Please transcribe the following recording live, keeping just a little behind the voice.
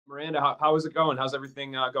Miranda, how is it going? How's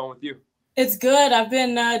everything going with you? It's good. I've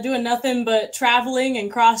been doing nothing but traveling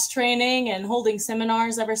and cross training and holding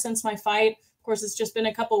seminars ever since my fight. Of course, it's just been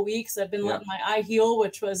a couple weeks. I've been letting my eye heal,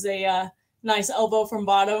 which was a nice elbow from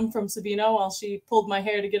bottom from Sabino while she pulled my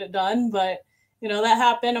hair to get it done. But, that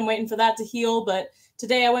happened. I'm waiting for that to heal. But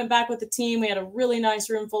today I went back with the team. We had a really nice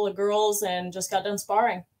room full of girls and just got done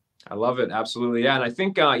sparring. I love it. Absolutely. Yeah. And I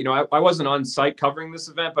think, I wasn't on site covering this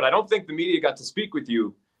event, but I don't think the media got to speak with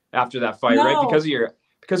you after that fight, right? Because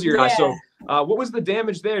of your eye. So what was the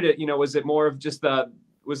damage there? Was it more of just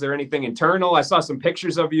was there anything internal? I saw some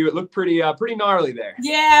pictures of you. It looked pretty gnarly there.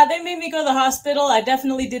 Yeah, they made me go to the hospital. I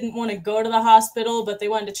definitely didn't want to go to the hospital, but they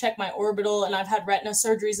wanted to check my orbital, and I've had retina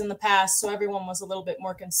surgeries in the past, so everyone was a little bit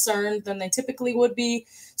more concerned than they typically would be.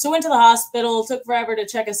 So I went to the hospital. It took forever to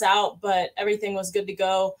check us out, but everything was good to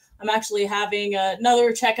go. I'm actually having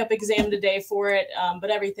another checkup exam today for it,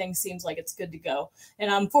 but everything seems like it's good to go.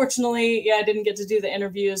 And unfortunately, I didn't get to do the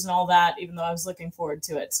interviews and all that, even though I was looking forward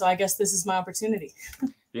to it. So I guess this is my opportunity.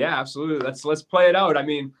 Yeah, absolutely. Let's play it out. I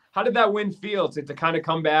mean, how did that win feel to kind of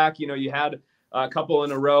come back? You had a couple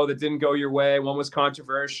in a row that didn't go your way. One was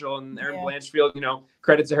controversial, and Erin Blanchfield,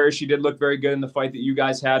 credit to her. She did look very good in the fight that you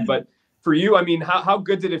guys had. But for you, I mean, how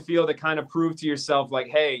good did it feel to kind of prove to yourself, like,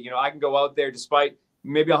 hey, I can go out there despite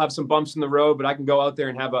maybe I'll have some bumps in the road, but I can go out there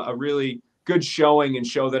and have a really good showing and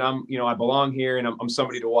show that I'm, I belong here and I'm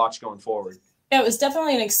somebody to watch going forward. Yeah, it was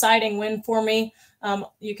definitely an exciting win for me.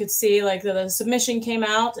 You could see like the submission came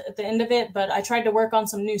out at the end of it, but I tried to work on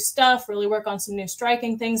some new stuff, really work on some new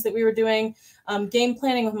striking things that we were doing. Game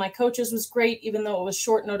planning with my coaches was great, even though it was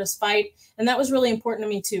short notice fight. And that was really important to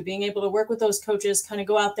me too, being able to work with those coaches, kind of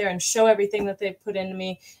go out there and show everything that they've put into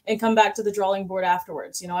me and come back to the drawing board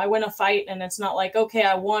afterwards. I win a fight and it's not like, okay,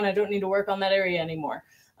 I won, I don't need to work on that area anymore.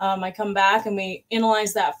 I come back and we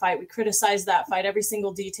analyze that fight. We criticize that fight, every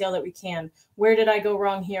single detail that we can. Where did I go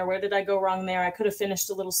wrong here? Where did I go wrong there? I could have finished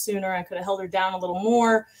a little sooner. I could have held her down a little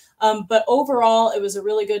more. But overall, it was a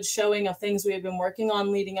really good showing of things we had been working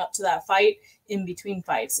on leading up to that fight in between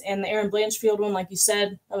fights. And the Erin Blanchfield one, like you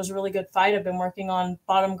said, that was a really good fight. I've been working on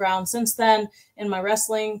bottom ground since then in my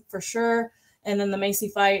wrestling for sure. And then the Macy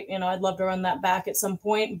fight, I'd love to run that back at some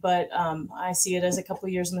point, but I see it as a couple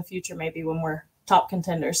of years in the future, maybe when we're top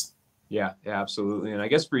contenders. Yeah, absolutely. And I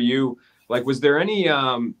guess for you, like, was there any,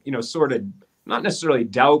 sort of not necessarily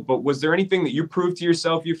doubt, but was there anything that you proved to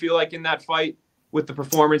yourself, you feel like, in that fight with the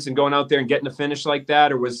performance and going out there and getting a finish like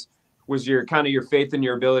that? Or was your kind of your faith in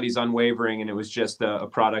your abilities unwavering and it was just a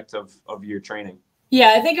product of your training?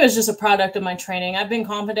 Yeah, I think it was just a product of my training. I've been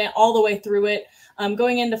confident all the way through it.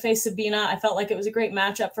 Going into face Sabina, I felt like it was a great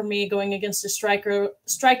matchup for me going against a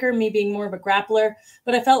striker, me being more of a grappler.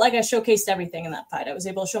 But I felt like I showcased everything in that fight. I was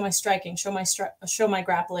able to show my striking, show my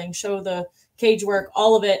grappling, show the cage work,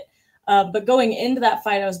 all of it. But going into that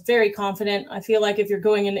fight, I was very confident. I feel like if you're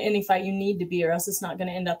going into any fight, you need to be, or else it's not going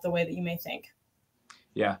to end up the way that you may think.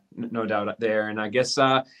 Yeah, no doubt there. And I guess,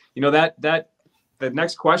 that the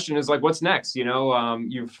next question is like, what's next?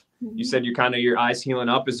 You said your eyes healing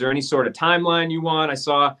up. Is there any sort of timeline you want? I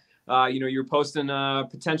saw, you're posting a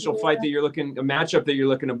potential fight that a matchup that you're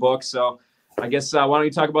looking to book. So I guess, why don't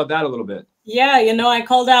you talk about that a little bit? Yeah. I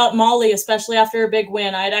called out Molly, especially after a big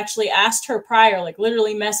win. I had actually asked her prior, like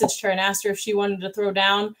literally messaged her and asked her if she wanted to throw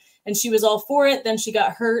down, and she was all for it. Then she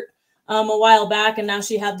got hurt a while back, and now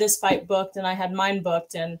she had this fight booked and I had mine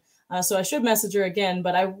booked. And so I should message her again,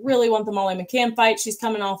 but I really want the Molly McCann fight. She's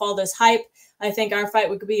coming off all this hype. I think our fight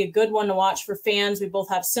would be a good one to watch for fans. We both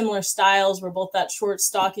have similar styles. We're both that short,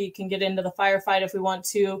 stocky, can get into the firefight if we want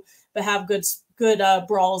to, but have good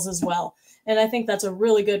brawls as well. And I think that's a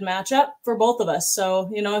really good matchup for both of us. So,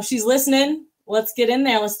 if she's listening, let's get in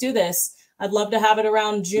there. Let's do this. I'd love to have it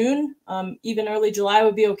around June. Even early July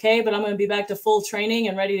would be okay, but I'm going to be back to full training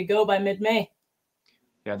and ready to go by mid-May.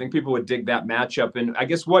 Yeah, I think people would dig that matchup. And I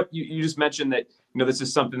guess what you just mentioned that, this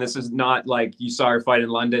is not like you saw her fight in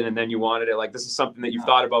London and then you wanted it. Like, this is something that you've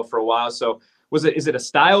thought about for a while. So is it a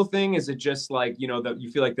style thing? Is it just like, that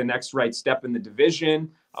you feel like the next right step in the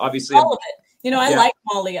division? Obviously. All of it. I like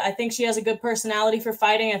Molly. I think she has a good personality for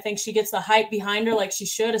fighting. I think she gets the hype behind her like she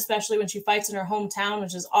should, especially when she fights in her hometown,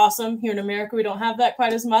 which is awesome. Here in America, we don't have that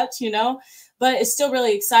quite as much, but it's still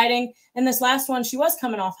really exciting. And this last one, she was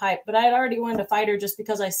coming off hype, but I had already wanted to fight her just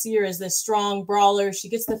because I see her as this strong brawler. She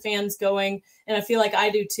gets the fans going, and I feel like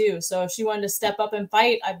I do too. So if she wanted to step up and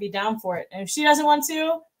fight, I'd be down for it. And if she doesn't want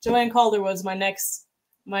to, Joanne Calderwood's my next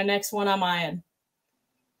one I'm eyeing.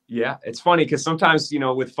 Yeah, it's funny because sometimes,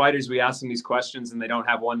 with fighters, we ask them these questions and they don't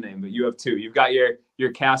have one name, but you have two. You've got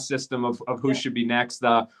your caste system of who should be next.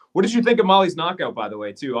 What did you think of Molly's knockout, by the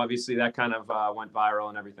way, too? Obviously, that kind of went viral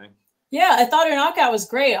and everything. Yeah, I thought her knockout was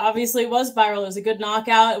great. Obviously, it was viral. It was a good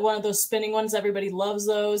knockout. One of those spinning ones. Everybody loves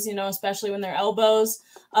those, you know, especially when they're elbows.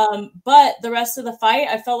 But the rest of the fight,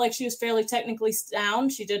 I felt like she was fairly technically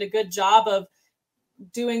sound. She did a good job of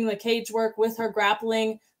doing the cage work with her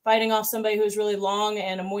grappling, fighting off somebody who's really long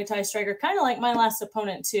and a Muay Thai striker, kind of like my last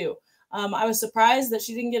opponent, too. I was surprised that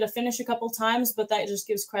she didn't get a finish a couple times, but that just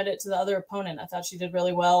gives credit to the other opponent. I thought she did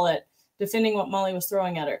really well at defending what Molly was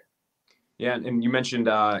throwing at her. Yeah, and you mentioned,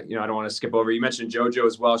 you know, I don't want to skip over. You mentioned JoJo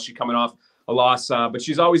as well. She's coming off a loss, but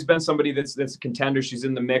she's always been somebody that's a contender. She's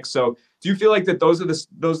in the mix. So, do you feel like that those are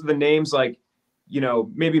the names, like, you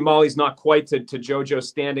know, maybe Molly's not quite to JoJo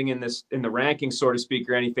standing in the ranking, so to speak,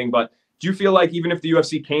 or anything, but do you feel like even if the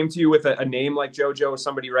UFC came to you with a name like JoJo or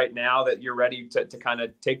somebody right now that you're ready to kind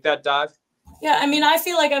of take that dive? Yeah, I mean, I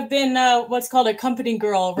feel like I've been what's called a company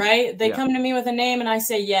girl, right? They come to me with a name and I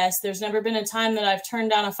say yes. There's never been a time that I've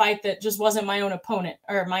turned down a fight that just wasn't my own opponent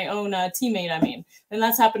or my own teammate, I mean. And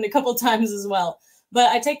that's happened a couple times as well.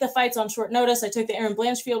 But I take the fights on short notice. I took the Erin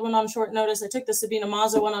Blanchfield one on short notice. I took the Sabina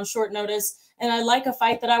Mazo one on short notice. And I like a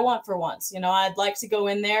fight that I want for once. You know, I'd like to go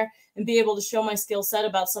in there and be able to show my skill set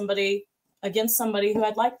against somebody who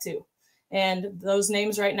I'd like to. And those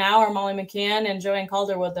names right now are Molly McCann and Joanne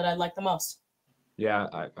Calderwood that I'd like the most. Yeah,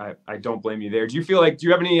 I don't blame you there. Do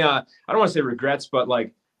you have any, I don't want to say regrets, but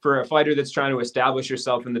like for a fighter that's trying to establish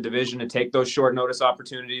yourself in the division and take those short notice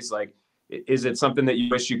opportunities, like, is it something that you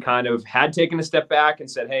wish you kind of had taken a step back and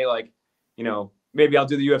said, hey, like, you know, maybe I'll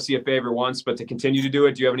do the UFC a favor once, but to continue to do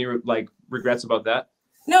it, do you have any like regrets about that?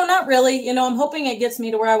 No, not really. You know, I'm hoping it gets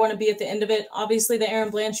me to where I want to be at the end of it. Obviously, the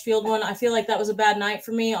Erin Blanchfield one, I feel like that was a bad night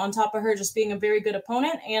for me on top of her just being a very good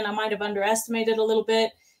opponent. And I might have underestimated a little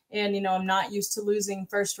bit. And, you know, I'm not used to losing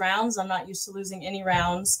first rounds. I'm not used to losing any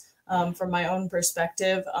rounds from my own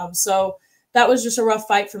perspective. So that was just a rough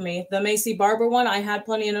fight for me. The Macy Barber one, I had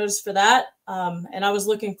plenty of notice for that. And I was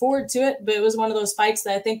looking forward to it. But it was one of those fights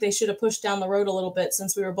that I think they should have pushed down the road a little bit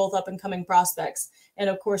since we were both up and coming prospects. And,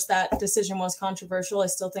 of course, that decision was controversial. I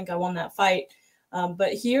still think I won that fight.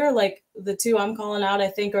 But here, like the two I'm calling out, I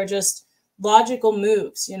think are just logical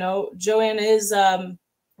moves. You know, Joanne is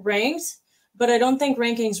ranked. But I don't think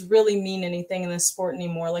rankings really mean anything in this sport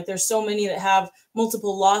anymore. Like there's so many that have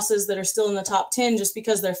multiple losses that are still in the top 10 just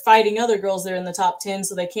because they're fighting other girls that are in the top 10.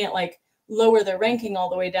 So they can't like lower their ranking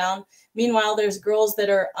all the way down. Meanwhile, there's girls that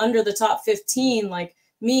are under the top 15, like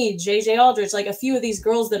me, JJ Aldrich, like a few of these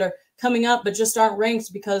girls that are coming up, but just aren't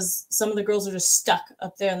ranked because some of the girls are just stuck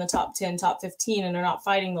up there in the top 10, top 15, and they're not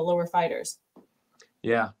fighting the lower fighters.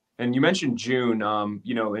 Yeah. And you mentioned June,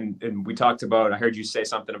 you know, and we talked about, I heard you say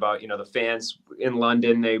something about, you know, the fans in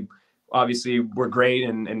London, they obviously were great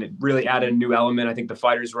and it really added a new element. I think the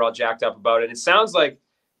fighters were all jacked up about it. It sounds like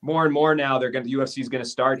more and more now the UFC is going to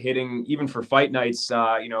start hitting, even for fight nights,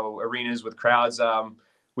 you know, arenas with crowds.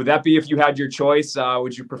 Would that be if you had your choice?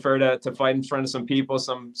 Would you prefer to fight in front of some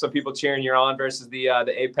people cheering you on versus the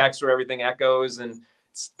Apex where everything echoes and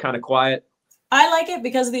it's kind of quiet? I like it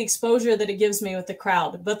because of the exposure that it gives me with the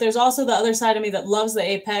crowd. But there's also the other side of me that loves the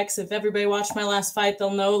Apex. If everybody watched my last fight, they'll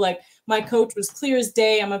know like my coach was clear as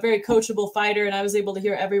day. I'm a very coachable fighter and I was able to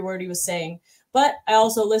hear every word he was saying. But I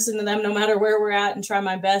also listen to them no matter where we're at and try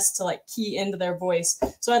my best to like key into their voice.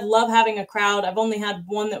 So I love having a crowd. I've only had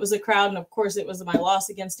one that was a crowd. And of course it was my loss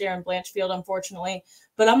against Erin Blanchfield, unfortunately.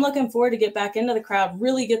 But I'm looking forward to get back into the crowd,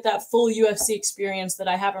 really get that full UFC experience that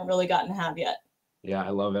I haven't really gotten to have yet. Yeah, I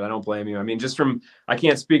love it. I don't blame you. I mean, I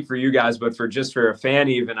can't speak for you guys, but for a fan,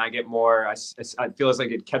 even I get more, I feel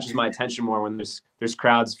like it catches my attention more when there's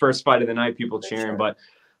crowds, first fight of the night, people cheering. Sure. But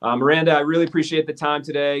Miranda, I really appreciate the time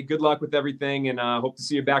today. Good luck with everything and hope to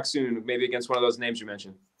see you back soon, maybe against one of those names you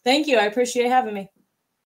mentioned. Thank you. I appreciate having me.